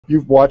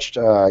You've watched,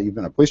 you've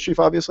been a police chief,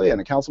 obviously, and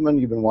a councilman.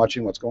 You've been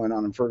watching what's going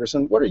on in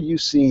Ferguson. What are you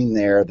seeing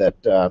there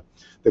that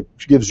that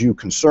gives you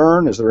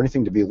concern? Is there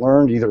anything to be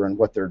learned, either in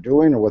what they're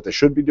doing or what they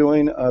should be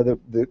doing,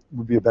 that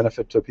would be a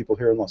benefit to people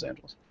here in Los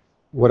Angeles?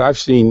 What I've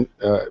seen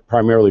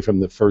primarily from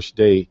the first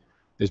day,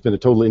 there's been a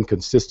total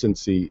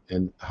inconsistency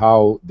in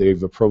how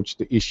they've approached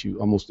the issue.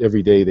 Almost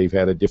every day they've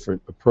had a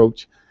different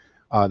approach.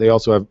 They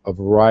also have a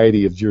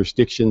variety of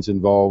jurisdictions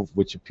involved,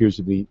 which appears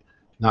to be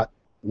not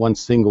one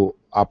single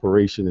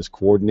operation is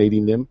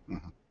coordinating them.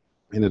 Mm-hmm.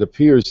 And it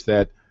appears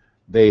that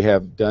they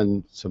have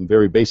done some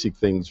very basic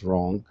things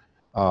wrong,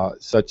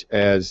 such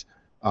as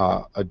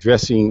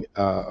addressing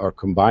or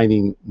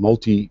combining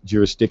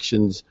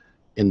multi-jurisdictions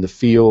in the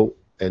field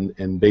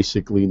and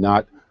basically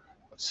not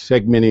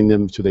segmenting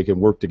them so they can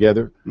work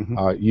together,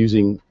 mm-hmm.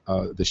 Using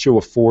the show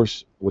of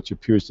force, which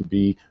appears to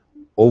be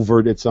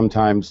overt at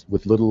sometimes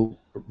with little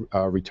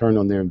return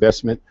on their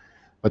investment.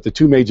 But the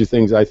two major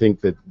things I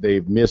think that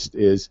they've missed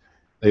is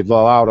they've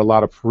allowed a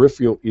lot of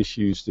peripheral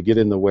issues to get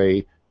in the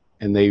way,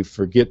 and they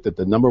forget that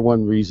the number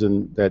one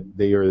reason that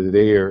they are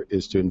there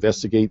is to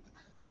investigate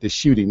the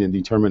shooting and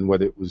determine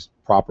whether it was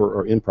proper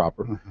or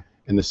improper. Mm-hmm.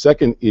 And the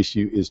second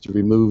issue is to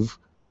remove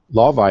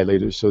law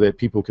violators so that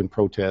people can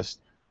protest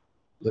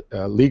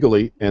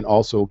legally and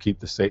also keep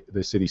the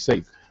city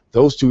safe.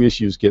 Those two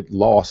issues get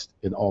lost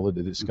in all of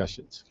the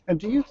discussions. And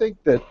do you think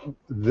that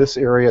this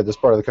area, this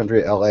part of the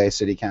country, LA,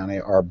 city, county,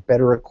 are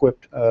better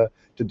equipped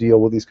to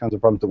deal with these kinds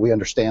of problems? Do we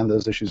understand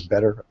those issues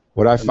better?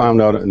 What I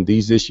found out on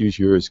these issues,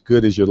 you're as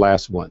good as your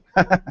last one.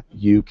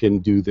 You can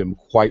do them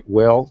quite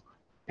well,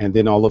 and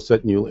then all of a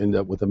sudden you'll end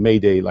up with a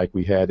Mayday like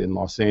we had in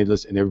Los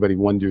Angeles, and everybody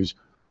wonders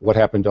what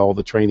happened to all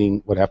the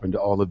training, what happened to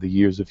all of the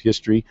years of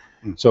history.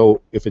 Mm-hmm.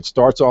 So if it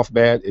starts off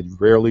bad, it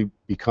rarely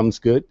becomes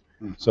good.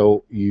 Mm-hmm.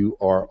 So you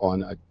are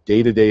on a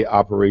day-to-day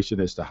operation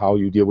as to how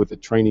you deal with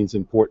it. Training is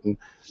important,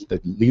 the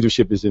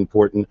leadership is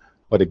important,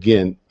 but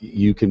again,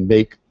 you can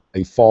make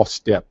a false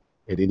step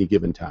at any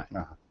given time.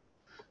 Uh-huh.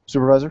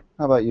 Supervisor,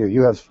 how about you?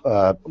 You have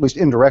at least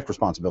indirect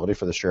responsibility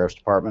for the Sheriff's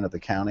Department at the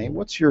county.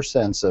 What's your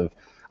sense of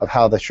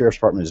how the Sheriff's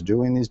Department is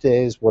doing these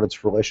days, what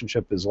its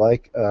relationship is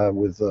like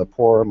with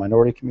poor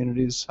minority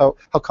communities?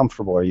 How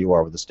comfortable are you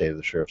with the state of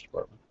the Sheriff's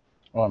Department?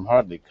 Well, I'm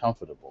hardly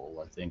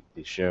comfortable. I think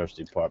the Sheriff's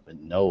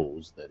Department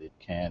knows that it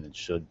can and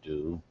should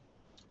do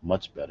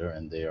much better,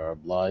 and they are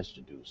obliged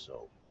to do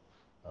so.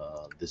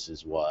 This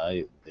is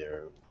why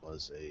there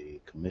was a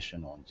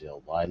commission on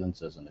jail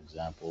violence, as an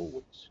example,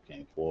 which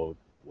came forward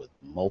with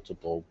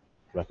multiple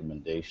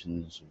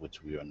recommendations,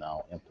 which we are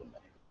now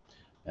implementing.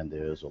 And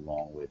there's a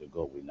long way to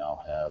go. We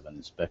now have an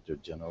inspector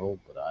general,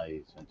 but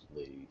I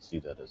essentially see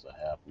that as a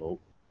half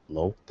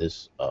loaf.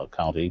 This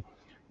county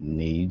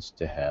needs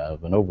to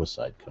have an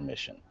oversight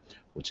commission,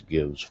 which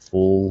gives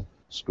full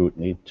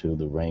scrutiny to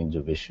the range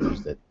of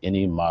issues that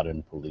any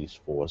modern police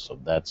force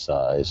of that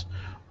size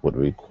would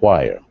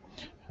require.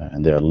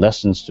 And there are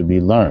lessons to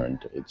be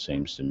learned, it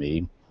seems to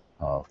me,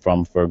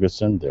 from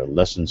Ferguson. There are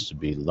lessons to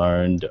be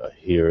learned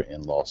here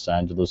in Los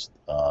Angeles,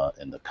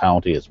 in the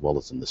county, as well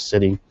as in the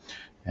city.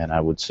 And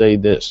I would say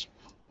this,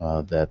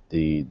 that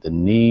the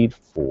need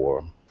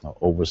for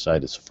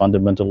oversight is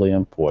fundamentally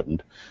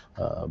important,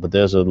 but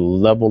there's a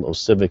level of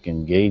civic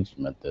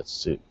engagement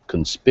that's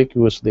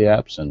conspicuously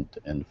absent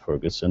in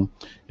Ferguson.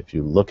 If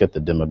you look at the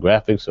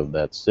demographics of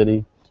that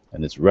city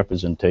and its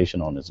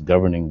representation on its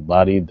governing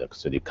body, the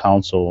city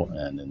council,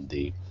 and in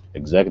the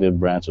executive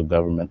branch of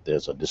government,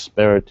 there's a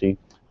disparity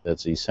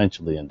that's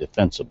essentially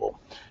indefensible.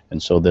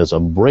 And so there's a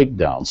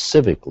breakdown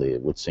civically,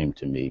 it would seem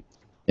to me,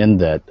 in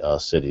that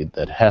city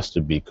that has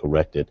to be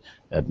corrected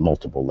at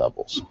multiple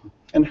levels.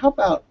 And how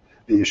about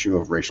the issue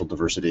of racial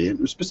diversity,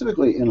 and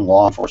specifically in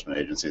law enforcement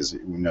agencies?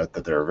 We note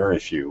that there are very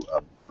few,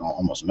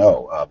 almost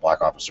no,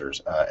 black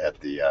officers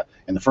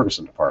in the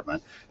Ferguson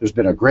department. There's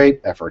been a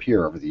great effort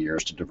here over the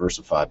years to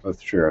diversify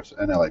both sheriffs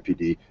and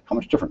LAPD. How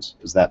much difference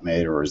has that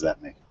made, or is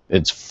that making?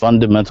 It's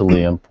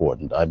fundamentally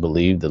important. I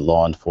believe the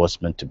law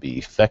enforcement to be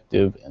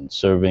effective in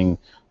serving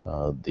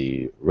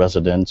the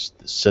residents,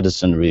 the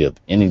citizenry of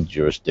any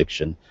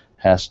jurisdiction,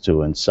 has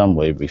to in some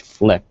way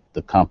reflect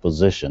the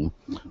composition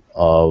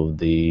of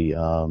the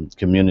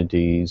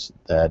communities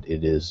that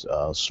it is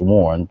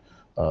sworn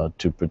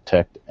to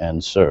protect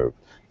and serve.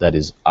 That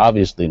is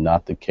obviously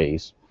not the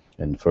case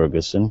in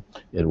Ferguson.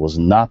 It was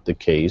not the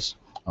case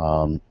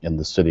in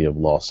the city of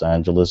Los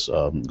Angeles,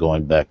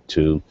 going back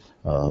to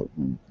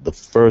the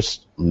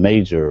first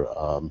major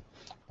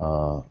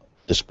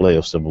display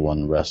of civil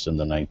unrest in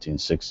the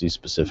 1960s,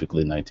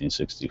 specifically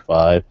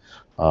 1965.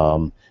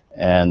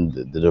 And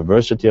the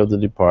diversity of the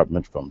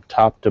department from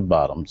top to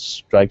bottom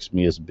strikes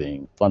me as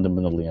being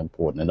fundamentally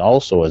important, and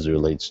also as it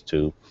relates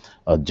to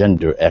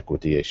gender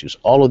equity issues.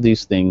 All of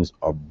these things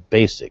are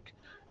basic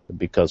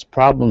because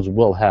problems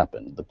will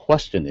happen. The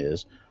question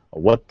is,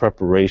 what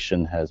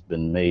preparation has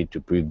been made to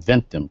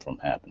prevent them from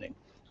happening?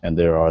 And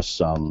there are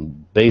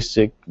some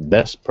basic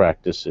best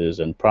practices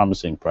and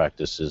promising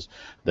practices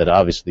that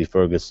obviously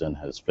Ferguson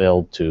has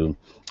failed to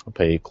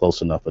pay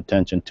close enough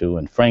attention to,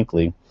 and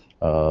frankly,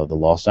 the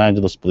Los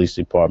Angeles Police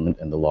Department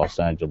and the Los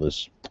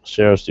Angeles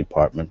Sheriff's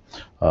Department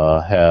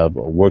have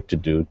work to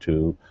do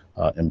to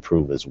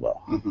improve as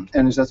well.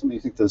 And is that something you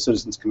think the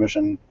Citizens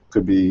Commission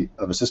could be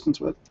of assistance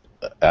with?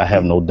 I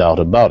have no doubt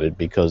about it,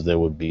 because there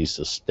would be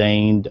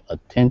sustained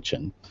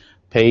attention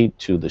paid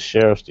to the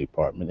Sheriff's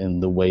Department in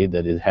the way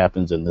that it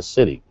happens in the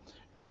city.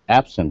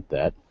 Absent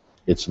that,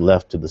 it's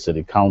left to the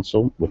City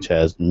Council, which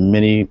has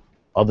many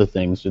other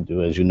things to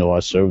do. As you know, I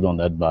served on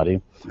that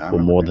body for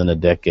more than a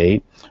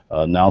decade.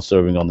 Now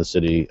serving on the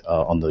city,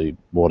 on the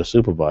Board of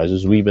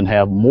Supervisors, we even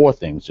have more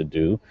things to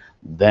do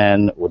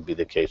than would be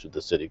the case with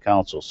the City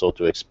Council. So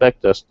to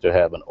expect us to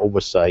have an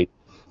oversight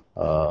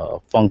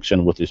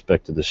function with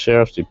respect to the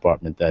Sheriff's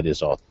Department that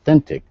is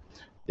authentic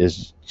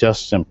is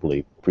just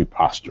simply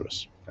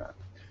preposterous.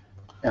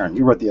 Erin,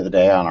 you wrote the other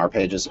day on our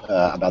pages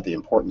about the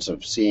importance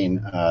of seeing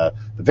the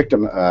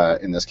victim,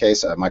 in this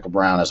case, Michael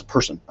Brown, as a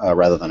person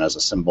rather than as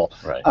a symbol.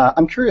 Right.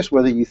 I'm curious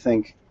whether you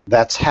think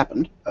that's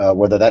happened,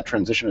 whether that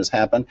transition has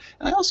happened,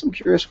 and I also am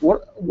curious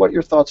what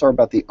your thoughts are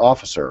about the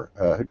officer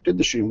who did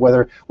the shooting,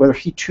 whether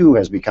he too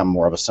has become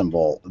more of a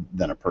symbol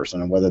than a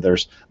person, and whether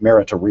there's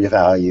merit to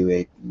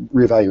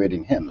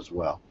reevaluating him as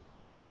well.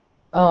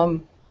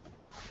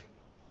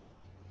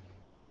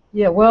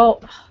 Yeah,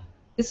 well,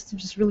 this is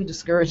just really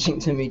discouraging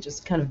to me,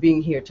 just kind of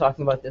being here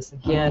talking about this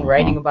again,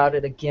 writing about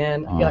it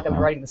again. I feel like I've been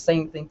writing the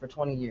same thing for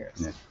 20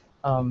 years.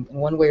 In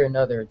one way or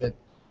another, that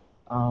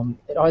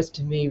it always,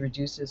 to me,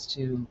 reduces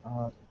to,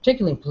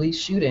 particularly in police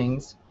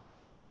shootings,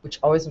 which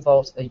always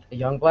involves a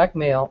young black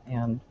male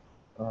and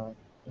a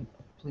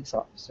police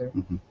officer.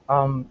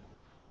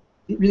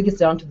 It really gets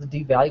down to the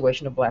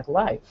devaluation of black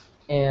life,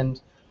 and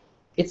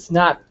it's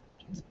not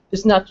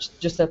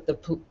just that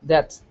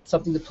that's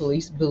something the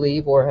police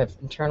believe or have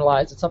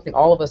internalized. It's something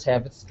all of us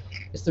have. It's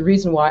the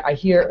reason why I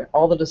hear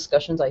all the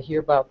discussions I hear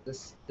about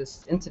this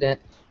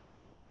incident.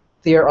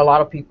 There are a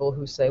lot of people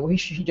who say, well, he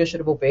just should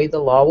have obeyed the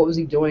law. What was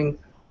he doing,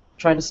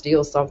 trying to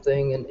steal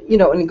something? And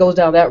and it goes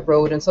down that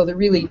road. And so that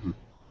really,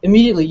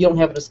 immediately, you don't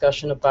have a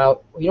discussion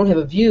about, you don't have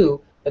a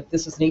view that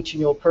this is an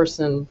 18-year-old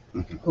person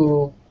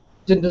who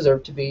didn't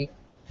deserve to be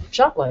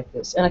shot like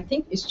this. And I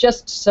think it's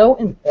just so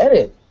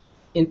embedded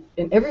in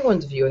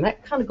everyone's view, and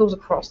that kind of goes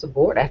across the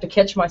board. I have to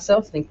catch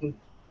myself thinking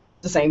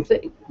the same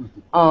thing.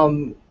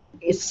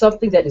 It's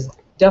something that is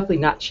definitely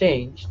not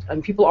changed. I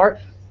mean,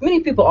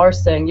 many people are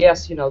saying,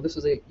 yes, this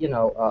is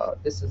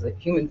a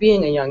human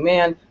being, a young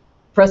man.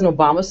 President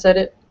Obama said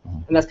it,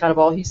 and that's kind of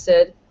all he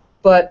said.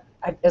 But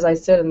as I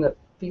said in the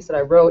piece that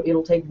I wrote,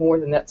 it'll take more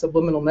than that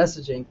subliminal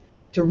messaging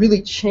to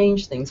really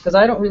change things. Because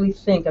I don't really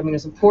think,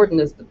 as important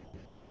as the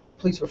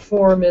police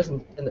reform is,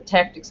 and the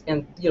tactics,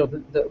 and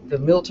the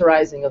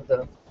militarizing of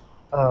the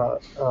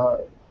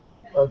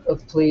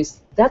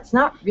police, that's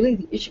not really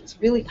the issue. It's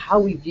really how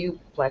we view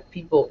black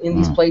people in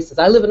these places.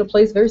 I live in a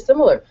place very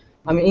similar.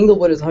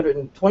 Inglewood is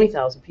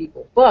 120,000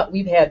 people, but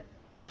we've had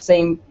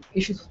same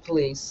issues with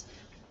police.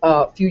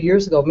 A few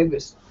years ago, maybe it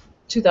was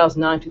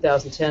 2009,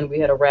 2010, we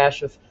had a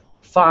rash of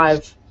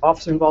 5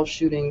 officer-involved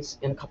shootings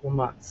in a couple of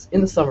months in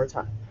the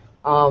summertime.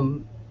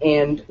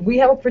 And we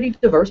have a pretty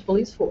diverse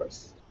police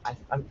force,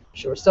 I'm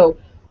sure. So,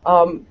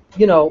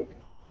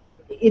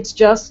 it's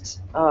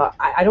just,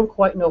 I don't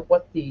quite know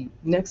what the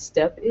next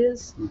step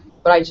is,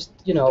 but I just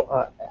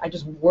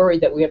worry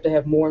that we have to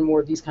have more and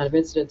more of these kind of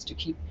incidents to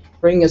keep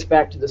bringing us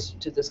back to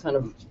this kind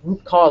of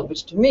root cause,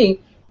 which to me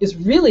is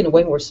really in a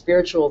way more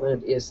spiritual than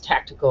it is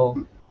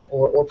tactical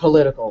or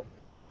political.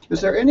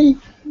 Is there any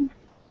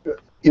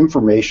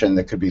information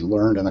that could be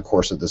learned in the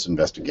course of this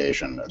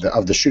investigation,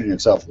 of the shooting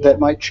itself, that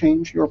might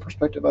change your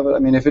perspective of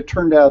it? If it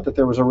turned out that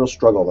there was a real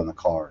struggle in the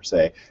car,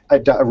 say,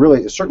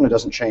 it certainly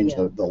doesn't change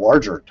the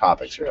larger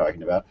topics you're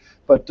talking about,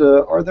 but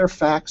are there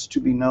facts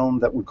to be known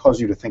that would cause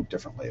you to think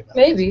differently about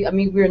it? Maybe.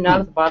 We're not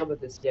at the bottom of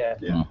this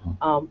yet.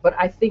 But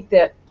I think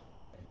that,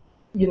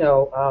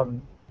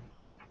 and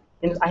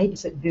I hate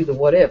to do the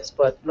what ifs,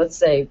 but let's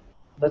say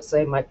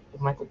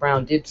Michael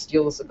Brown did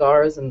steal the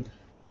cigars, and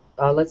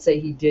let's say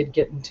he did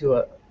get into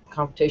a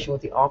confrontation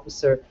with the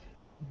officer.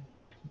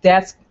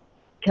 That's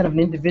kind of an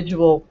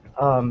individual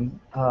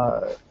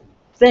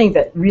thing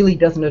that really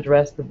doesn't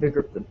address the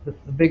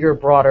bigger,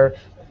 broader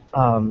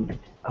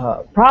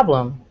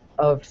problem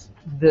of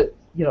the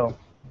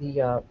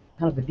kind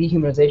of the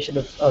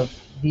dehumanization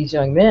of these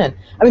young men.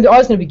 There are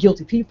always going to be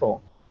guilty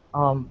people,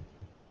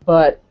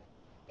 but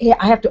yeah,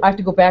 I have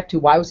to go back to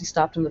why was he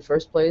stopped in the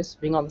first place,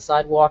 being on the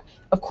sidewalk.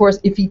 Of course,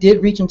 if he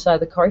did reach inside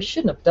the car, he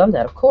shouldn't have done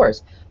that, of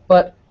course.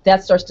 But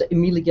that starts to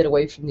immediately get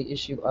away from the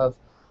issue of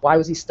why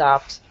was he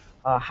stopped,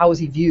 how was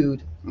he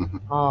viewed, and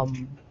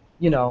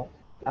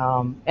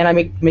I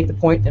make the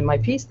point in my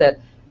piece that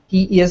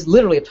he is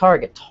literally a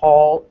target,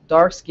 tall,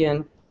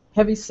 dark-skinned,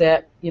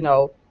 heavy-set. He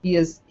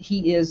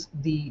is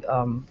the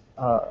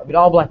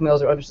all black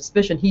males are under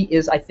suspicion. He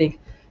is, I think,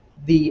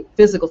 the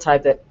physical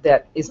type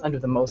that is under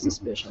the most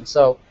suspicion.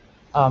 So,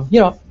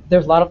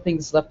 there's a lot of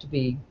things left to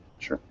be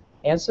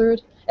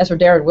answered. As for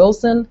Darren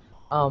Wilson,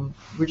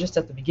 we're just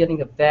at the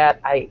beginning of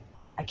that.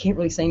 I can't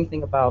really say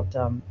anything about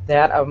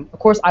that. Of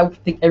course, I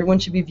think everyone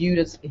should be viewed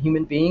as a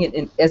human being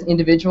and as an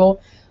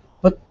individual.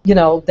 But you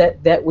know,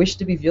 that wish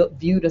to be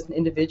viewed as an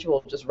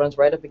individual just runs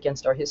right up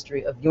against our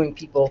history of viewing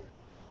people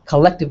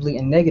collectively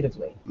and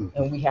negatively,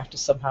 and we have to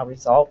somehow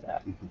resolve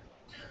that.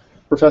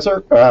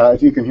 Professor,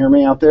 if you can hear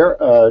me out there,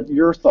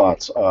 your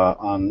thoughts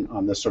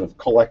on this sort of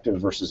collective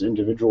versus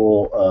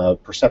individual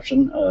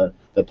perception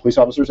that police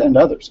officers and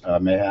others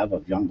may have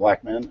of young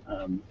black men.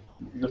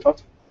 Your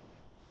thoughts?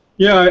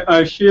 Yeah,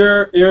 I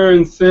share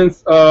Erin's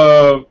sense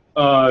of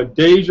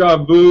deja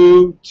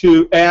vu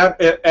to ad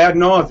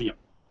nauseum,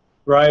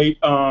 right?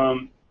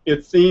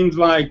 It seems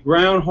like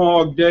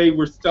Groundhog Day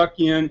we're stuck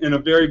in a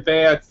very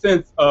bad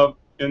sense of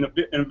in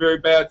a very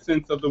bad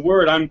sense of the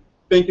word. I'm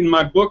thinking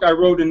my book I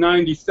wrote in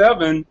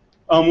 '97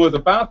 was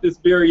about this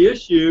very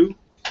issue,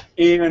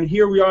 and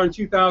here we are in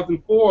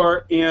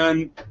 2004,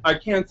 and I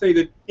can't say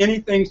that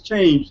anything's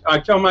changed. I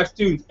tell my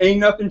students, ain't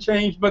nothing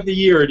changed but the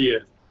year it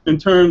is, in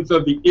terms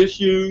of the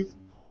issues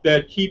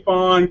that keep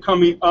on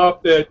coming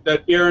up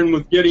that Erin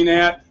was getting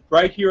at.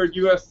 Right here at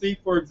USC,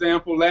 for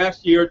example,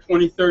 last year,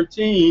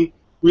 2013,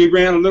 we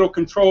ran a little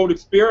controlled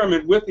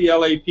experiment with the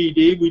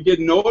LAPD. We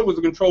didn't know it was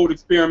a controlled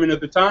experiment at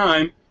the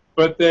time,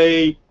 but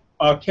they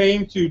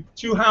came to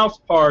 2 house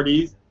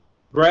parties,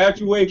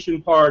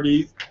 graduation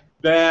parties,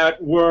 that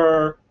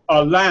were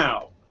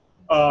allowed.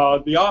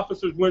 The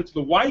officers went to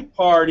the white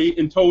party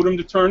and told them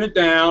to turn it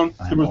down.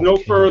 There was no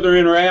further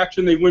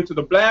interaction. They went to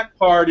the black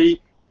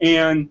party,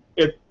 and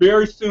it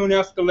very soon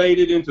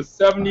escalated into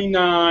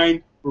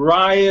 79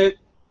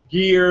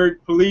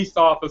 riot-geared police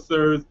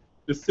officers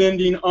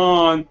descending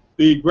on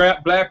the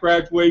black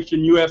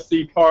graduation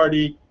USC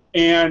party.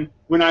 And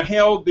when I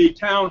held the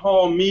town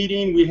hall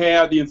meeting, we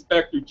had the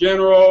Inspector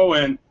General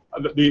and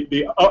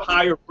the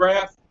higher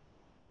brass.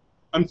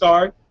 I'm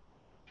sorry?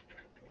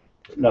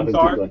 Nothing.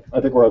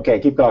 I think we're okay.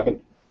 Keep talking.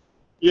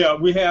 Yeah,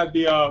 we had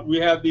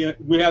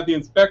the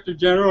Inspector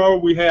General,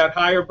 we had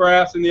higher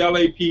brass in the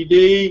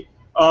LAPD,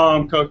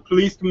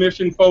 police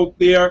commission folk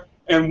there,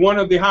 and one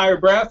of the higher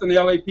brass in the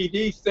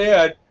LAPD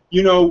said,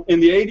 you know, in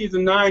the 80s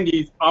and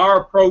 90s, our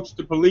approach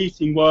to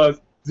policing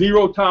was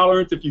zero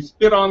tolerance. If you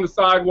spit on the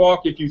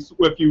sidewalk, if you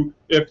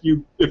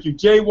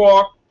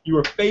jaywalk, you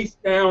were face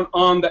down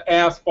on the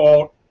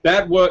asphalt.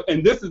 That was,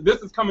 and this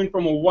is coming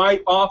from a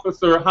white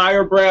officer,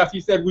 higher brass.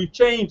 He said, we've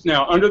changed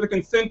now. Under the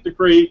consent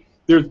decree,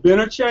 there's been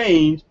a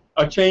change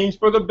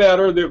for the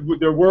better.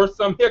 There were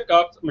some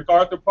hiccups.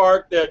 MacArthur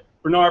Park that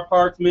Bernard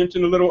Parks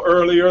mentioned a little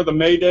earlier, the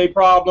May Day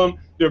problem.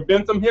 There have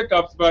been some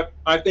hiccups, but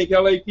I think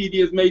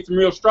LAPD has made some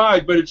real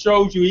strides. But it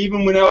shows you,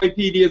 even when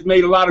LAPD has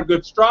made a lot of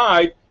good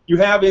strides, you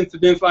have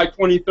incidents like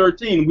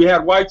 2013. We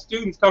had white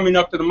students coming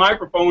up to the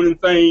microphone and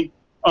saying,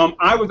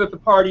 I was at the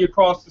party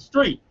across the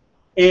street,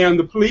 and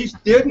the police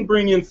didn't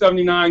bring in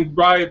 79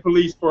 riot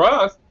police for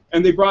us,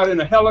 and they brought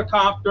in a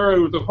helicopter. It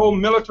was a whole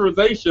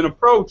militarization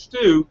approach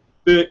to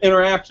the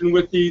interaction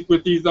with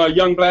these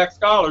young black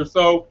scholars.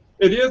 So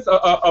it is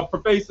a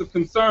pervasive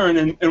concern,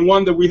 and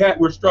one that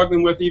we're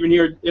struggling with even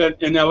here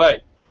in LA.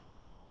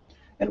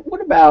 And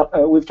what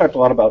about, we've talked a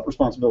lot about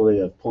responsibility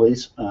of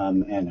police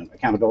and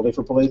accountability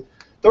for police.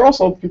 There are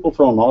also people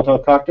throwing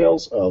Molotov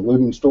cocktails,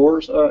 looting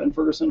stores in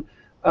Ferguson.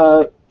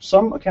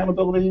 Some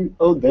accountability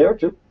owed there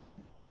too.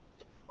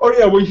 Oh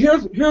yeah, well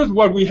here's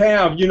what we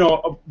have. You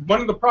know,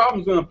 one of the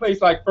problems in a place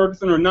like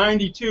Ferguson or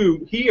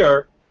 92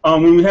 here,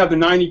 when we have the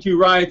 92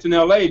 riots in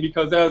LA,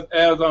 because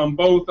as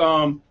both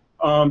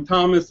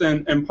Thomas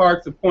and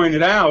Parks have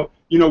pointed out,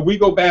 you know, we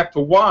go back to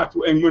Watts,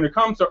 and when it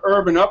comes to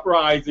urban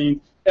uprisings,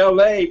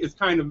 LA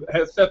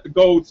has set the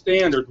gold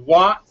standard.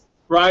 Watts,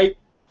 right?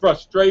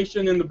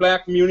 Frustration in the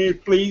black community,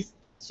 police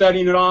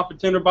setting it off at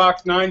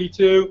Tinderbox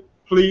 92,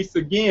 police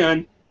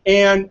again.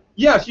 And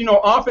yes, you know,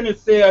 often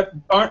it's said,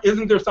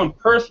 isn't there some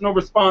personal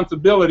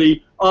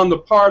responsibility on the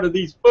part of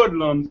these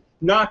hoodlums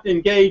not to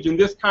engage in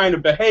this kind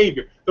of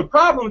behavior? The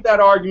problem with that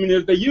argument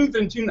is they used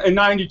it in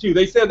 92.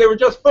 They said they were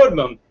just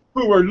hoodlums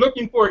who were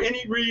looking for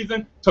any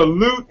reason to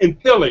loot and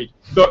pillage.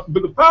 But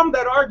the problem with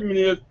that argument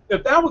is,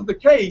 if that was the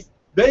case,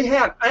 they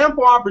had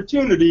ample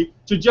opportunity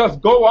to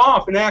just go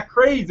off and act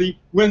crazy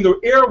when the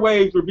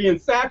airwaves were being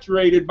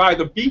saturated by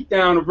the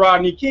beatdown of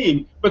Rodney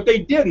King. But they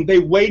didn't. They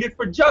waited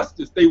for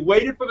justice. They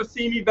waited for the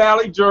Simi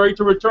Valley jury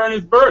to return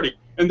his verdict.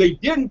 And they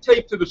didn't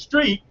take to the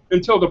street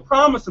until the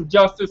promise of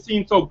justice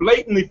seemed so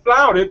blatantly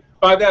flouted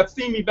by that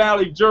Simi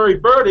Valley jury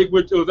verdict,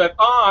 which was at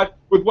odds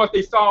with what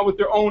they saw with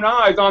their own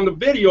eyes on the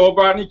video of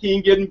Rodney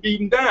King getting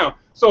beaten down.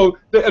 So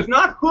it's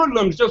not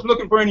hoodlums just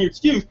looking for any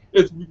excuse.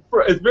 It's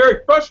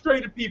very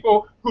frustrated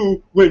people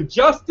who, when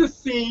justice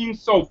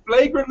seems so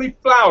flagrantly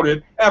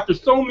flouted after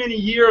so many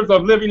years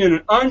of living in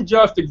an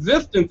unjust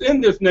existence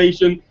in this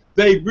nation,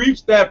 they've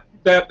reached that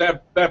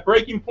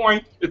breaking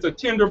point. It's a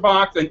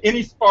tinderbox, and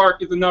any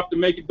spark is enough to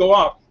make it go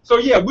off. So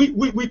yeah, we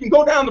can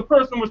go down the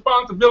personal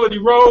responsibility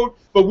road,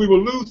 but we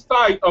will lose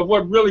sight of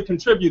what really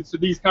contributes to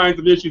these kinds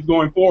of issues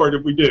going forward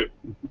if we do.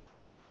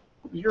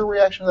 your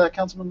reaction to that,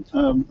 Councilman?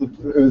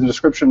 The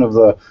description of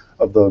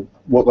the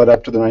what led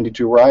up to the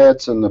 '92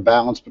 riots and the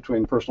balance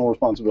between personal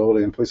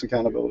responsibility and police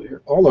accountability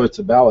here. All of it's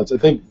a balance. I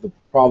think the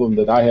problem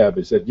that I have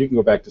is that you can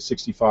go back to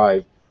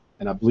 '65,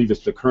 and I believe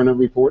it's the Kerner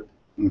report.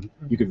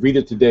 Mm-hmm. You could read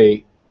it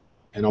today,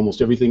 and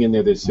almost everything in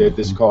there that said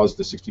this caused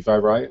the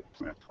 '65 riot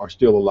are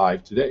still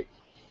alive today.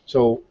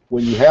 So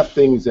when you have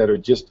things that are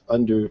just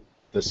under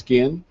the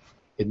skin,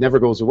 it never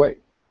goes away.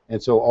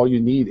 And so all you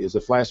need is a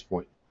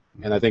flashpoint.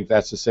 And I think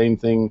that's the same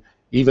thing,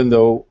 even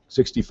though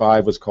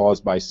 '65 was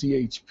caused by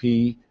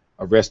CHP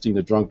arresting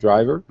a drunk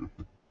driver,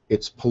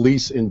 it's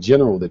police in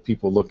general that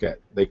people look at.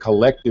 They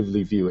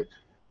collectively view it.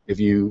 If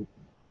you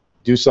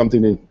do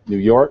something in New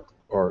York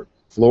or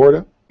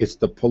Florida, it's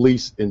the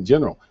police in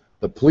general.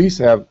 The police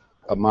have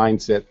a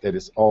mindset that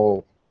is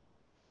all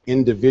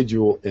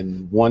individual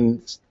in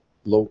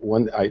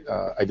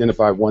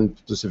identify one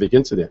specific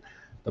incident.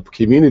 The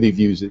community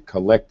views it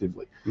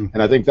collectively. Mm-hmm.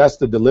 And I think that's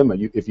the dilemma.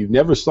 If you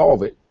never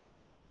solve it,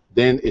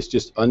 then it's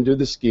just under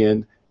the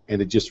skin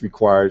and it just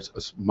requires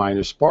a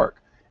minor spark.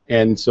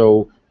 And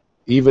so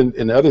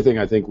and the other thing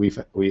I think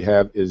we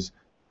have is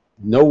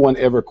no one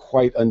ever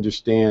quite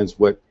understands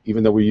what,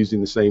 even though we're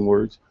using the same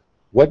words,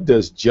 what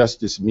does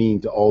justice mean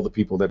to all the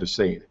people that are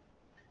saying it?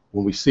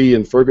 When we see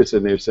in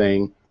Ferguson, they're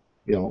saying,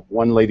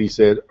 one lady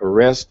said,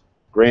 arrest,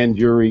 grand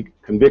jury,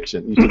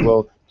 conviction. You said,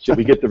 well, should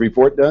we get the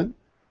report done?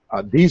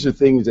 These are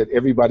things that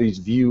everybody's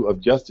view of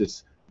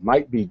justice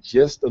might be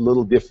just a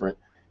little different,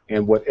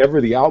 and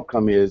whatever the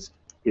outcome is,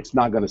 it's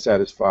not going to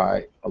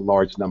satisfy a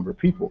large number of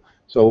people.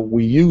 So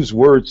we use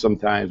words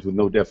sometimes with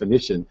no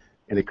definition,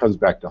 and it comes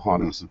back to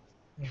haunt us.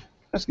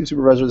 Ask you,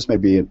 Supervisor, this may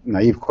be a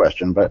naive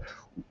question, but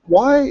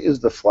why is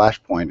the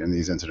flashpoint in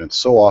these incidents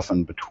so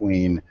often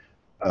between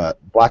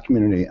black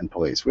community and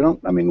police? There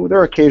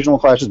are occasional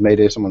clashes.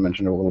 Mayday, someone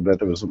mentioned it a little bit.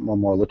 There was a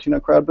more Latino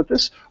crowd, but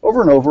this,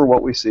 over and over,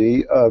 what we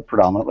see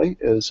predominantly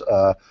is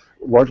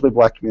largely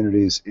black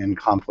communities in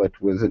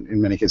conflict with,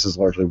 in many cases,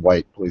 largely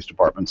white police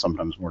departments,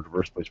 sometimes more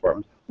diverse police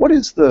departments.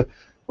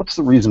 What's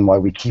the reason why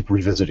we keep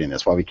revisiting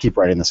this, why we keep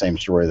writing the same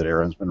story that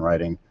Erin's been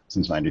writing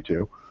since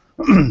 '92?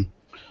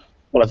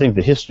 Well, I think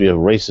the history of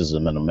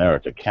racism in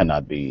America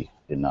cannot be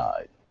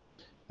denied.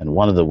 And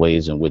one of the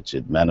ways in which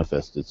it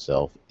manifests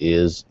itself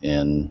is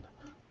in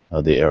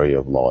the area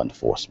of law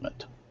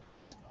enforcement.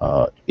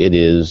 It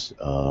is,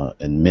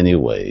 in many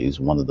ways,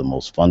 one of the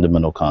most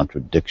fundamental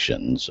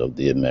contradictions of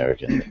the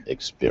American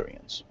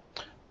experience.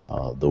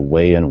 The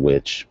way in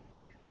which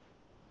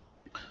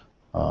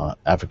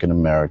African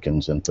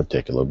Americans in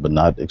particular, but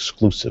not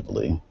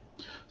exclusively,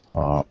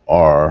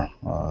 are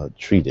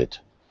treated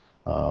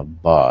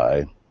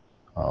by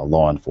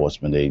law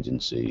enforcement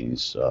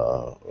agencies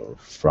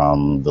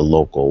from the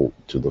local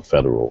to the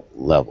federal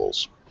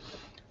levels.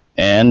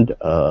 And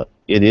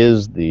it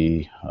is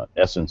the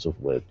essence of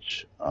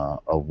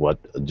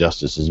what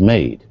justice is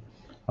made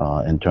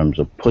in terms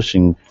of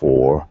pushing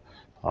for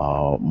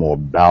more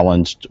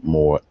balanced,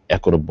 more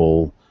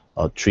equitable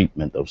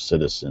treatment of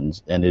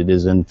citizens. And it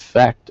is in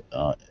fact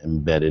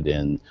embedded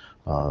in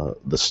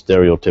the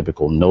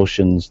stereotypical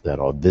notions that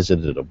are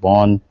visited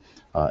upon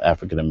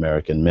African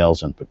American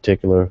males in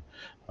particular.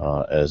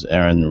 As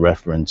Erin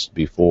referenced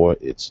before,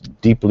 it's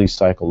deeply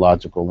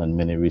psychological in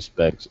many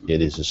respects.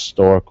 It is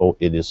historical.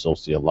 It is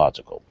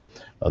sociological.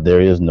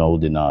 There is no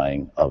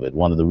denying of it.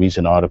 One of the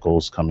recent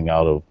articles coming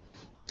out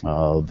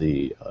of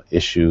the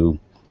issue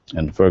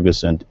in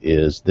Ferguson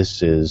is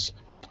this is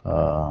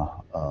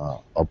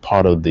a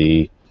part of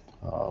the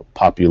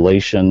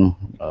population,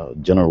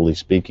 generally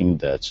speaking,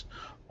 that's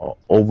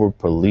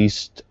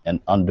over-policed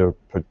and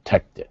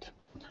under-protected.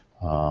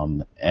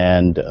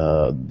 And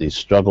the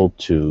struggle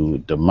to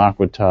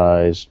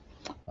democratize,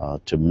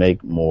 to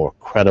make more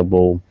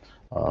credible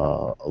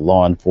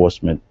law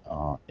enforcement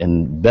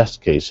in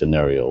best case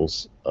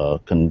scenarios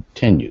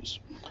continues.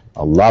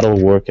 A lot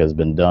of work has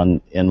been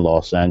done in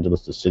Los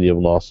Angeles, the city of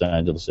Los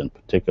Angeles in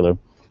particular.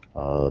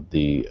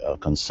 The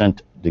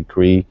consent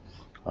decree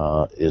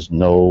is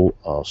no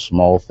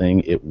small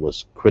thing. It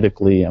was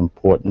critically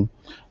important.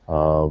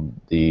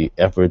 The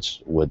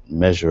efforts with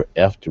Measure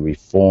F to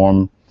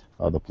reform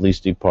the police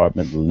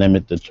department,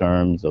 limit the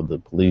terms of the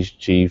police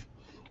chief,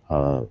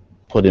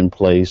 put in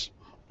place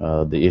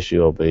the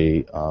issue of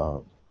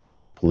a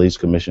police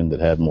commission that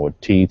had more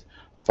teeth,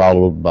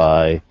 followed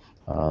by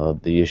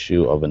the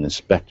issue of an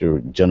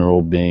inspector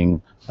general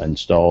being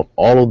installed.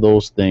 All of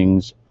those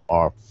things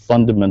are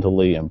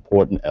fundamentally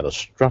important at a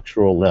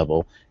structural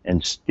level,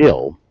 and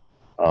still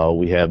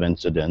we have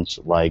incidents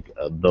like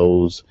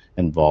those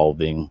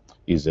involving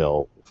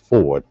Ezell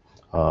Ford,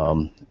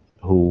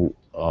 who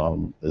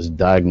is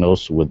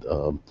diagnosed with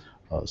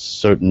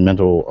certain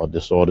mental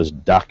disorders,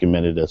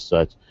 documented as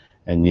such,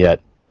 and yet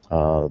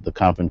the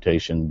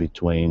confrontation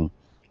between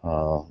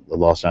the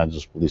Los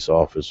Angeles police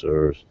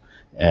officers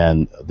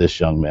and this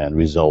young man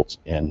results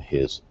in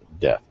his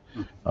death.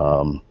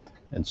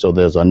 And so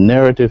there's a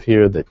narrative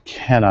here that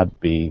cannot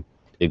be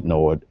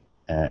ignored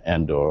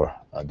and or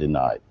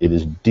denied. It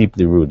is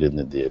deeply rooted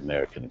in the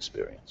American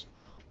experience,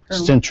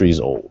 centuries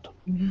old.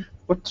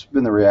 What's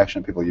been the reaction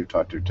of people you've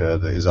talked to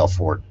the Isel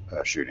Ford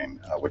shooting,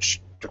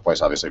 which took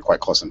place obviously quite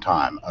close in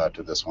time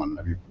to this one?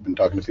 Have you been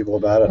talking to people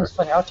about it? It was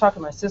funny. I was talking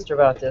to my sister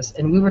about this,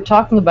 and we were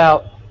talking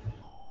about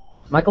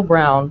Michael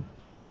Brown,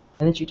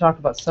 and then she talked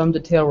about some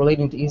detail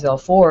relating to Isel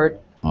Ford,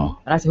 and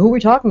I said, who are we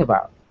talking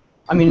about?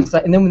 I mean, it's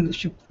like, and then when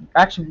she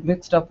actually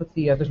mixed up with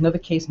the, there's another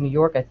case in New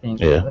York, I think.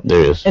 Yeah,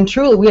 there is. And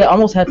truly, we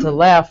almost had to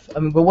laugh,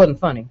 I mean, but it wasn't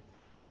funny,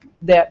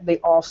 that they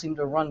all seem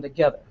to run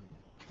together.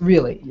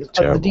 Really.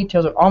 The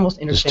details are almost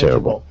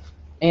interchangeable.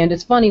 And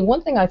it's funny,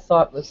 one thing I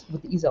thought was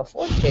with the Isel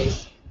Ford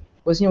case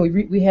was, you know,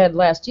 we had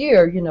last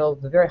year, you know,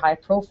 the very high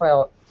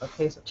profile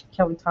case of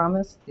Kelly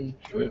Thomas, the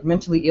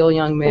mentally ill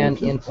young man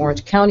in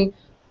Orange County.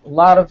 A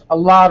lot of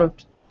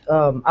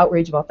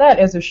outrage about that,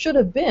 as there should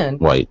have been.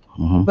 White.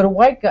 But a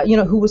white guy, you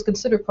know, who was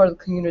considered part of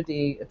the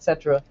community,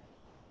 etc.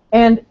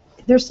 And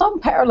there's some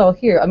parallel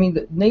here. I mean,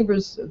 the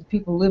neighbors, the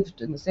people who lived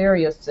in this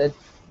area said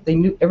they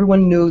knew,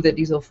 everyone knew that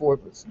Isel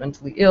Ford was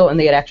mentally ill, and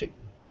they had actually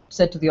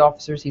said to the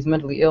officers he's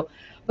mentally ill.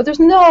 But there's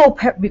no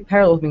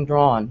parallels being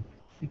drawn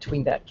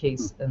between that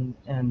case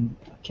and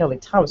Kelly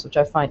Thomas, which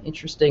I find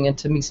interesting, and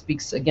to me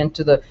speaks again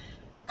to the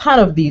kind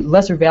of the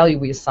lesser value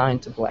we assign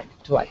to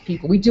black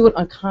people. We do it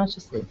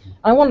unconsciously.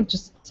 I want to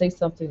just say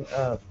something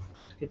to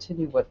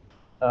continue what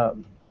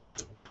the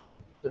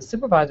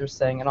supervisor is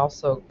saying, and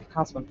also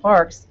Councilman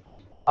Parks.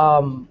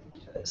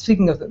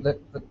 Speaking of the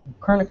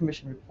Kerner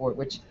Commission report,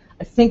 which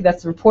I think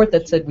that's the report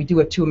that said we do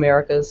have two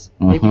Americas.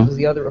 Maybe it was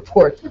the other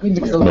report. We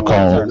mixed those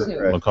reports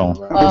too.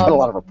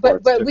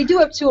 But we do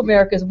have two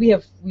Americas. We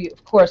of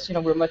course, you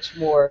know, we're much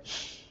more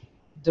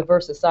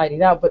diverse society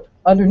now. But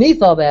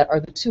underneath all that are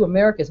the two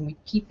Americas, and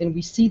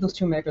we see those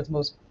two Americas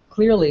most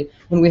clearly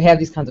when we have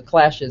these kinds of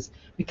clashes,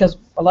 because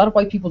a lot of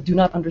white people do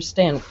not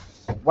understand.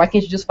 Why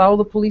can't you just follow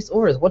the police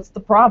orders? What's the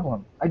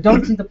problem? I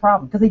don't see the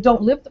problem, because they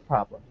don't live the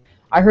problem.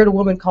 I heard a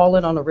woman call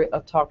in on a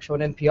talk show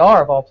on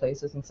NPR of all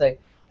places and say,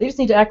 they just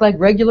need to act like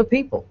regular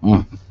people,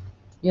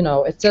 you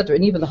know, etc.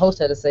 And even the host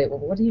had to say, well,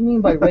 what do you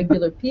mean by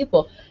regular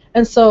people?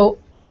 And so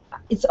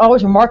it's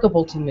always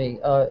remarkable to me.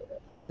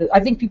 I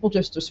think people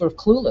just are sort of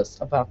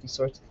clueless about these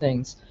sorts of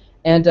things.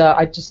 And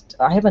I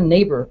have a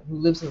neighbor who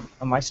lives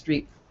on my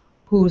street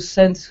whose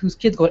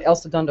kids go to El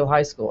Segundo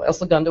High School. El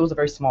Segundo is a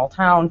very small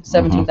town,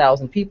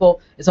 17,000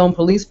 people, its own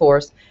police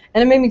force.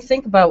 And it made me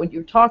think about, when you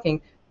were talking,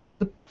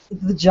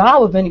 the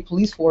job of many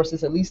police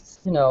forces, at least,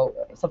 you know,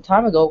 some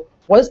time ago,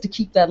 was to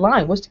keep that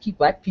line, was to keep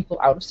black people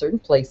out of certain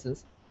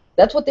places.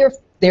 That's what they're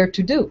there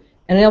to do.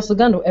 And in El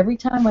Segundo, every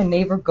time my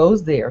neighbor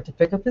goes there to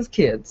pick up his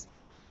kids,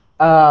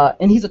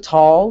 and he's a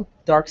tall,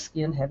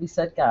 dark-skinned,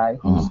 heavy-set guy,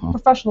 who's a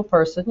professional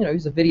person, you know,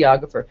 he's a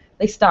videographer,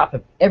 they stop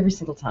him every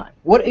single time.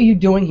 What are you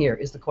doing here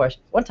is the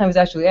question. One time he's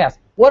actually asked,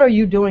 what are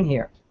you doing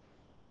here?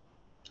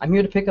 I'm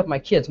here to pick up my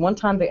kids. One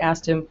time they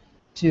asked him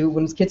to,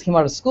 when his kids came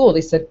out of school, they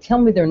said, tell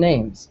me their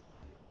names.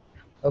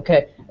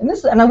 Okay,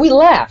 and we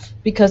laugh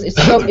because it's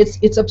so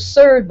it's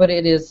absurd, but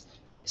it is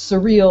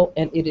surreal,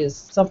 and it is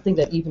something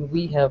that even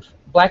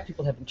black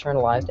people have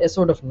internalized as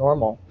sort of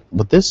normal.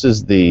 But this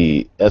is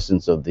the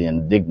essence of the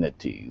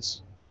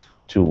indignities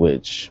to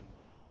which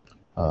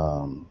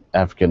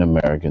African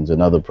Americans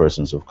and other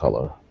persons of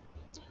color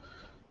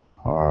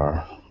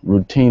are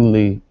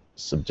routinely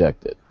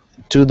subjected.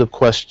 To the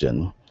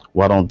question,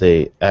 why don't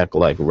they act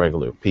like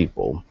regular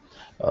people?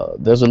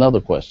 There's another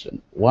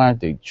question. Why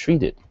aren't they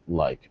treated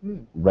like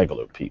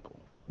regular people?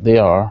 They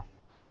are,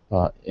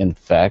 in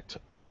fact,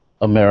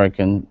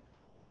 American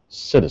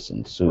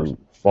citizens who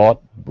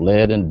fought,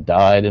 bled, and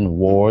died in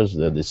wars.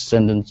 They're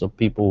descendants of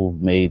people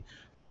who made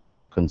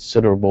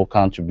considerable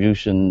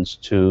contributions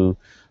to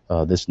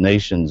this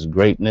nation's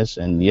greatness,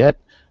 and yet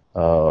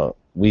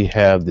we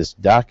have this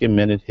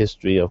documented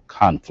history of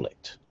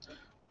conflict.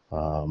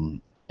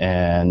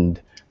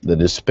 And the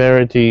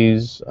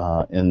disparities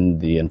in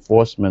the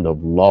enforcement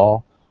of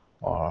law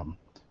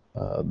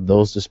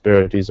those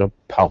disparities are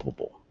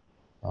palpable.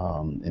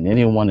 And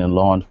anyone in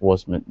law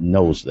enforcement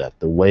knows that.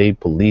 The way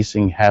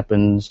policing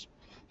happens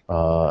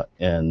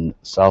in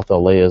South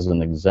LA, as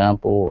an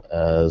example,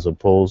 as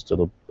opposed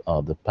to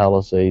the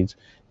Palisades,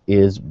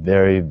 is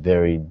very,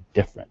 very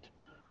different.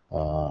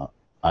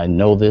 I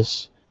know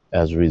this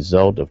as a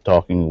result of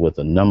talking with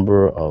a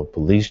number of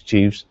police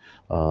chiefs,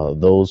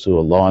 those who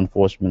are law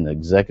enforcement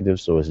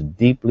executives, so it's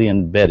deeply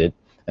embedded.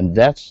 And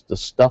that's the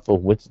stuff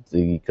of which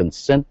the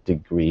consent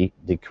decree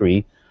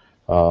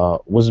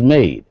was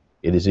made.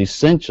 It is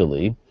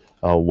essentially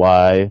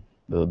why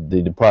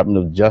the Department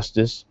of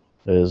Justice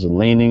is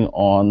leaning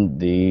on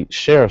the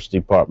Sheriff's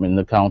Department in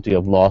the County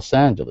of Los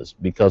Angeles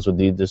because of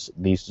these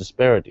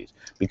disparities,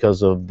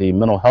 because of the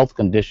mental health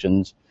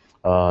conditions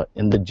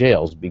in the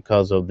jails,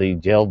 because of the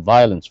jail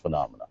violence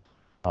phenomena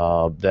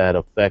that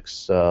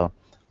affects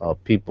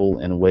people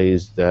in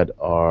ways that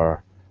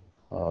are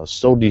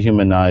so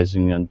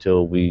dehumanizing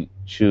until we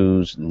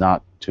choose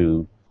not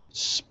to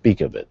speak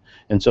of it.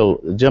 And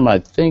so, Jim, I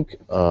think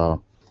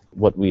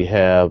what we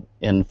have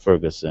in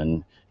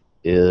Ferguson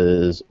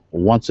is,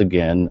 once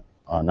again,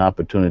 an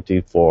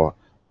opportunity for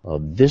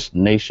this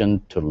nation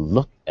to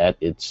look at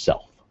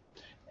itself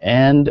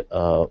and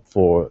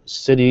for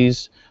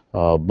cities,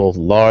 both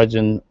large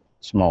and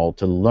small,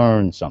 to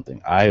learn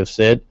something. I have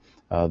said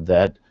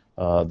that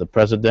the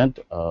president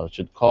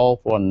should call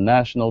for a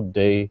national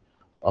day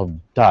of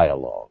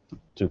dialogue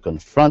to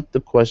confront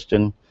the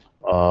question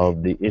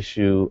of the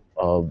issue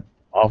of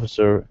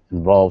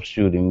officer-involved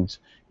shootings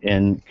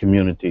in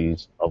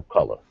communities of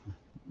color.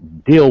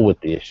 Deal with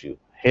the issue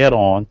head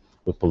on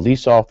with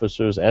police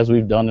officers, as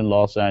we've done in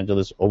Los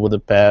Angeles over the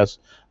past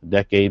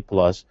decade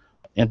plus,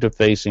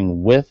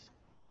 interfacing with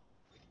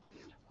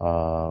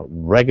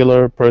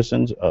regular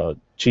persons.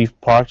 Chief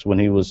Parks, when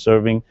he was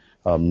serving,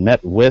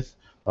 met with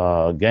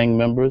gang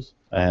members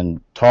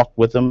and talked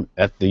with them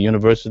at the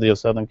University of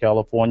Southern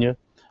California,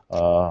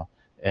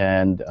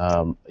 and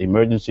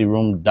emergency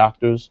room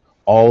doctors,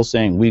 all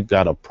saying, we've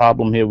got a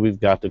problem here, we've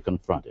got to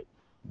confront it.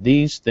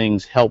 These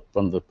things help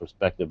from the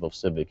perspective of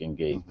civic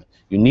engagement.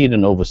 You need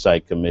an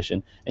oversight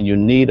commission, and you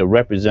need a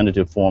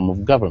representative form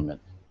of government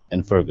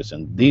in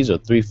Ferguson. These are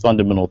three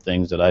fundamental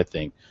things that I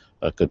think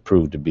could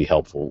prove to be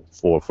helpful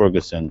for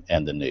Ferguson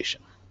and the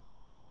nation.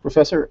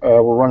 Professor,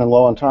 we're running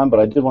low on time,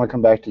 but I did want to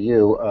come back to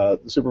you.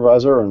 The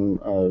supervisor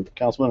and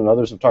councilman and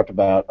others have talked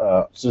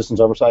about citizens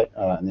oversight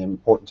and the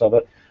importance of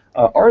it.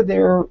 Are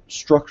there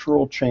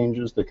structural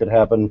changes that could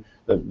happen?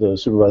 The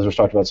supervisors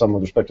talked about some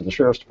with respect to the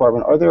sheriff's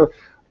department. Are there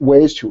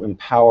ways to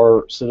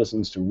empower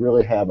citizens to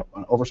really have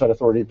an oversight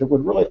authority that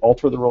would really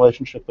alter the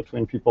relationship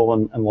between people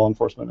and law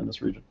enforcement in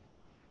this region?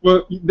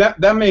 Well,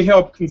 that may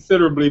help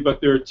considerably, but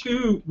there are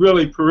two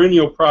really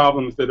perennial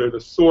problems that are the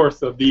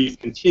source of these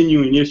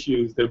continuing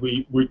issues that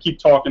we keep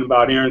talking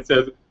about. Erin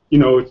says, you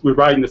know, we're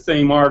writing the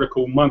same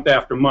article month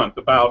after month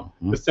about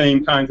the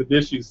same kinds of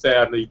issues,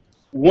 sadly.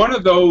 One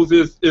of those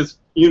is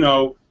you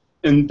know,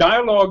 and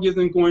dialogue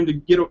isn't going to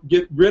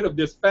get rid of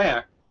this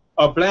fact,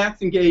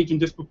 blacks engage in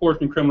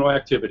disproportionate criminal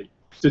activity.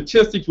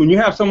 Statistics, when you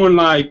have someone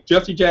like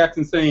Jesse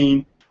Jackson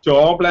saying to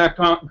all black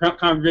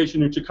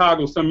congregation in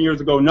Chicago some years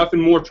ago, nothing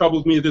more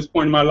troubles me at this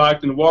point in my life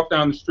than to walk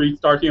down the street,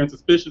 start hearing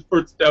suspicious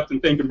footsteps and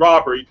thinking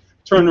robbery,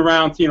 turn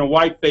around, seeing a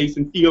white face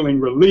and feeling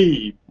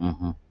relieved.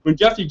 When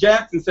Jesse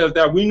Jackson says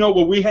that, we know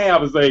what we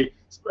have is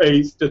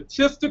a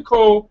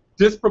statistical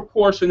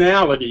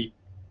disproportionality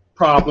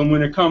problem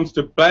when it comes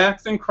to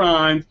blacks and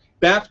crimes.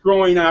 That's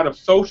growing out of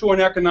social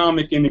and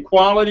economic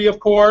inequality, of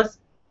course.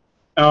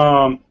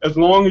 As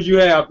long as you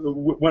have,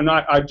 when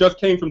I just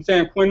came from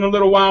San Quentin a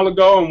little while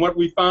ago, and what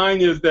we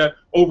find is that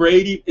over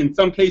 80, in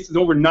some cases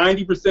over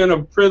 90%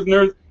 of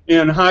prisoners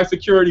in high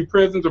security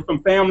prisons are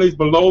from families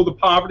below the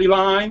poverty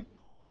line.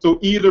 So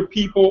either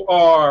people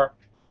are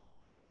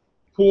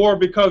poor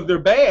because they're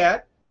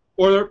bad,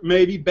 or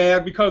maybe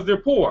bad because they're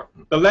poor.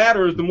 The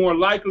latter is the more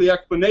likely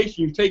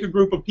explanation. You take a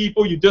group of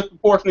people, you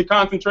disproportionately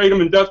concentrate them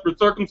in desperate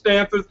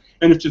circumstances,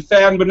 and it should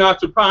sadden but not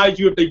surprise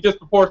you if they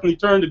disproportionately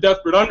turn to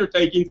desperate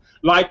undertakings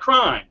like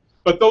crime.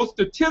 But those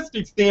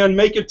statistics then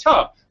make it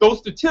tough. Those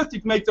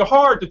statistics make it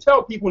hard to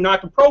tell people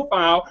not to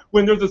profile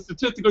when there's a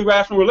statistically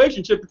rational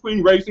relationship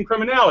between race and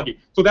criminality.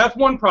 So that's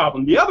one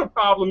problem. The other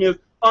problem is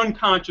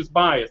unconscious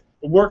bias.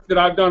 The work that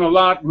I've done a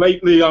lot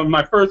lately on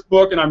my first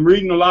book, and I'm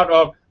reading a lot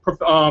of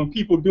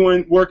people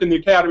doing work in the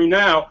academy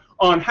now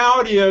on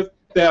how it is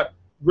that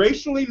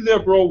racially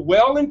liberal,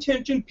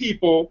 well-intentioned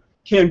people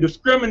can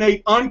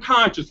discriminate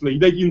unconsciously.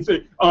 They can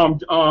say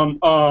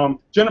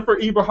Jennifer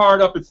Eberhard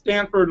up at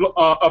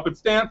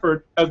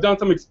Stanford has done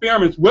some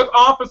experiments with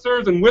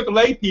officers and with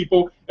lay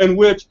people in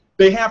which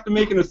they have to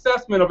make an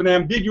assessment of an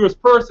ambiguous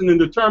person and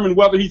determine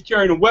whether he's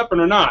carrying a weapon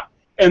or not.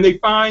 And they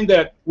find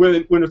that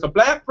when it's a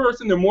black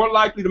person, they're more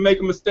likely to make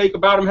a mistake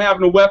about him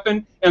having a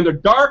weapon, and the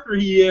darker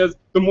he is,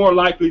 the more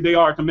likely they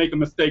are to make a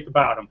mistake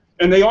about him.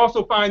 And they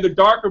also find the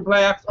darker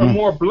blacks are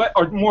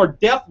more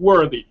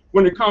death-worthy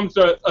when it comes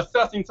to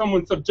assessing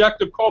someone's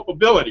subjective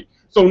culpability.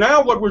 So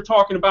now what we're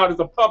talking about is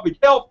a public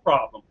health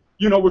problem.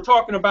 You know, we're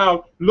talking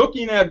about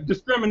looking at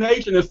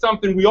discrimination as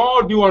something we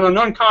all do on an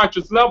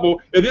unconscious level.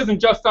 It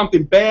isn't just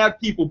something bad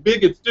people,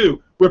 bigots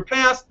do. We're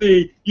past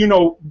the, you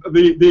know,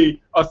 the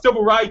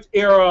civil rights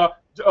era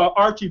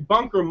Archie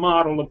Bunker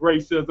model of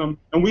racism,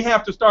 and we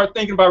have to start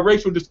thinking about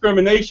racial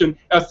discrimination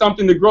as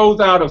something that grows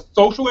out of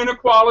social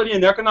inequality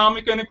and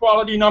economic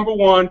inequality, number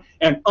one,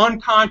 and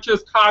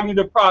unconscious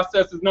cognitive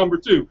processes, number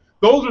two.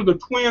 Those are the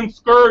twin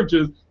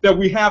scourges that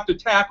we have to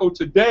tackle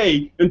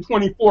today in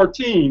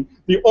 2014.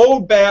 The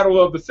old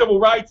battle of the civil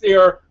rights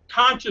era,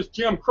 conscious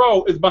Jim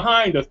Crow, is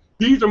behind us.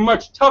 These are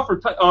much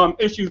tougher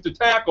issues to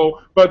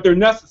tackle, but they're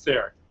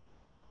necessary.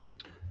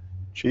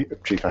 Chief,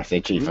 I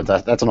say Chief,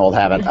 that's an old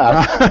habit.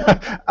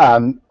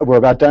 We're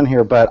about done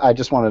here, but I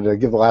just wanted to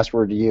give the last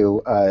word to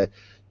you.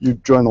 You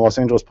joined the Los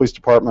Angeles Police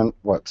Department,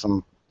 what,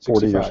 some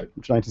 40 years?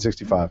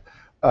 1965.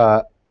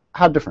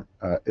 How different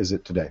is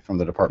it today from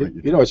the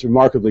department? You know, it's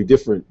remarkably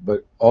different,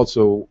 but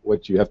also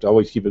what you have to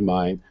always keep in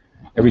mind,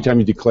 every time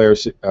you declare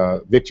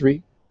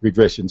victory,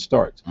 regression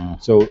starts.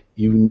 So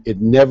it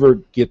never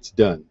gets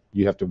done.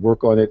 You have to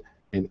work on it,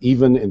 and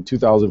even in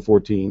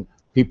 2014,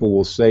 people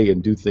will say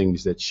and do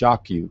things that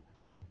shock you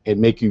and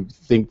make you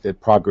think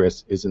that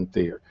progress isn't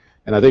there.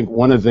 And I think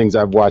one of the things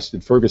I've watched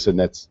in Ferguson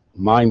that's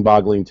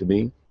mind-boggling to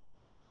me,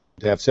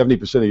 to have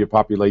 70% of your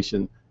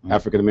population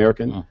African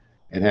American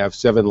and have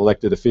 7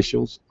 elected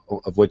officials,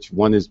 of which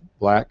 1 is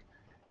black,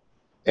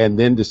 and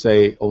then to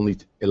say only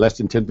less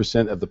than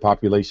 10% of the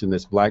population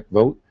that's black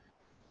vote.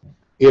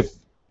 If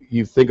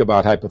you think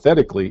about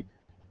hypothetically,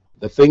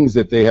 the things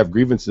that they have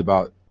grievances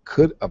about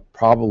could have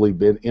probably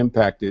been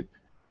impacted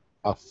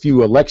a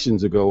few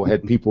elections ago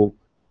had people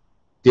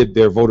did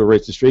their voter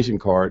registration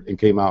card and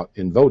came out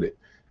and voted.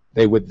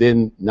 They would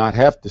then not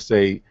have to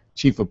say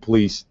chief of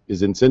police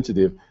is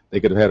insensitive. They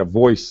could have had a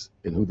voice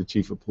in who the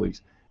chief of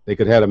police. They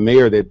could have had a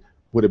mayor that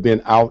would have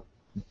been out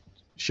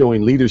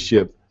showing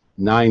leadership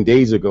 9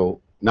 days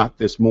ago, not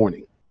this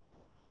morning.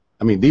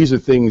 I mean, these are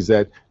things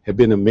that have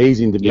been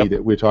amazing to me,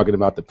 that we're talking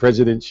about the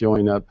president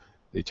showing up,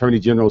 the attorney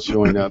general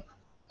showing up,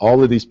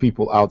 all of these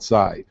people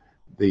outside,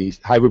 the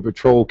highway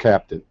patrol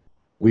captain.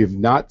 We have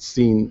not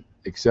seen,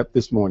 except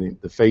this morning,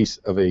 the face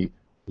of a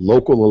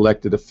local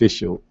elected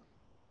official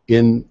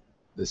in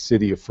the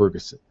city of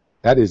Ferguson.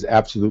 That is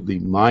absolutely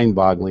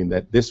mind-boggling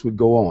that this would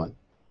go on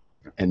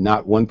and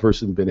not one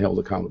person been held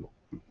accountable.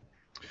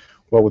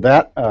 Well, with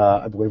that,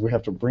 I believe we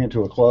have to bring it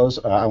to a close.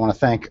 I want to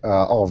thank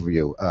all of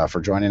you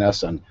for joining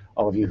us, and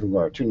all of you who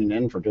are tuning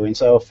in for doing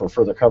so. For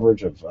further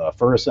coverage of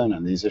Ferguson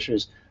and these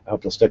issues, I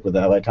hope you'll stick with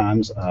the LA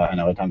Times and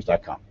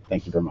LATimes.com.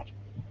 Thank you very much.